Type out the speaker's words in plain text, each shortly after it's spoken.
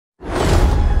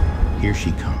Here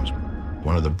she comes,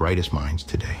 one of the brightest minds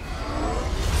today.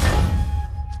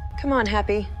 Come on,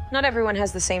 Happy. Not everyone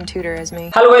has the same tutor as me.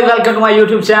 Hello guys, welcome to my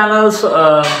YouTube channel.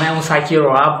 मैं हूँ साकी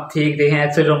और आप देख रहे हैं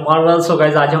actually Marvel. So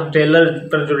guys आज हम ट्रेलर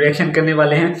पर जो रिएक्शन करने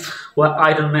वाले हैं वो है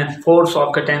आयरन मैन 4. सो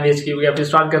आपका टाइम वेस्ट किया गया, फिर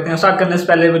स्टार्ट करते हैं. स्टार्ट करने से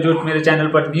पहले जो मेरे चैनल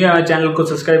पर न्यू है चैनल को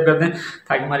सब्सक्राइब कर दें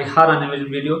ताकि हमारी हर आने वाली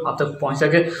वीडियो आप तक पहुँच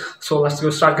सके. सो बस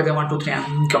स्टार्ट करते हैं 1 2 3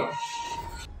 and go.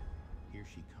 Here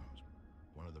she comes,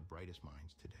 one of the brightest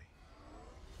minds today.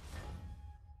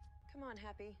 Come on,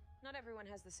 Happy. Not everyone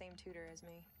has the same tutor as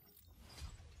me.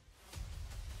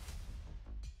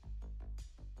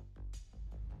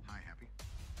 Hi, Happy.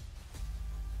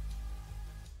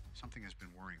 Something has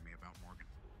been worrying me about Morgan.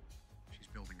 She's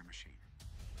building a machine.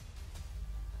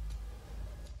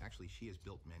 Actually, she has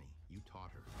built many. You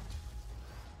taught her.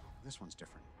 This one's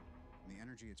different. The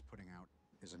energy it's putting out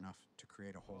is enough to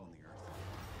create a hole in the earth.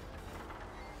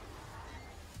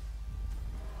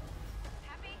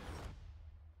 Happy?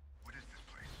 What is this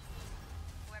place?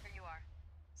 Whoever you are,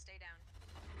 stay down.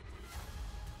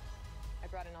 I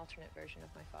brought an alternate version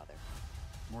of my father.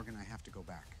 Morgan, I have to go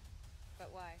back. But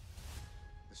why?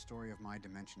 The story of my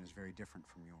dimension is very different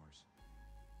from yours.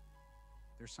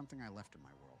 There's something I left in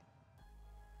my world.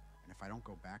 And if I don't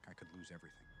go back, I could lose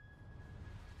everything.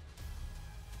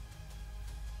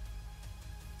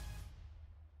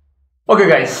 Okay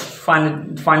guys,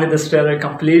 finally this trailer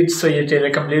complete. सो ये trailer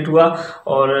complete हुआ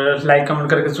और like comment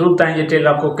करके जरूर बताएं ये trailer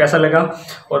आपको कैसा लगा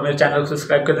और मेरे चैनल को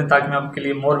सब्सक्राइब कर दें ताकि मैं आपके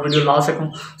लिए मोर वीडियो ला सकूं.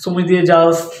 सो उम्मीद है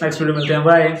इजाज़त, नेक्स्ट वीडियो मिलते हैं,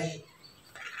 बाय.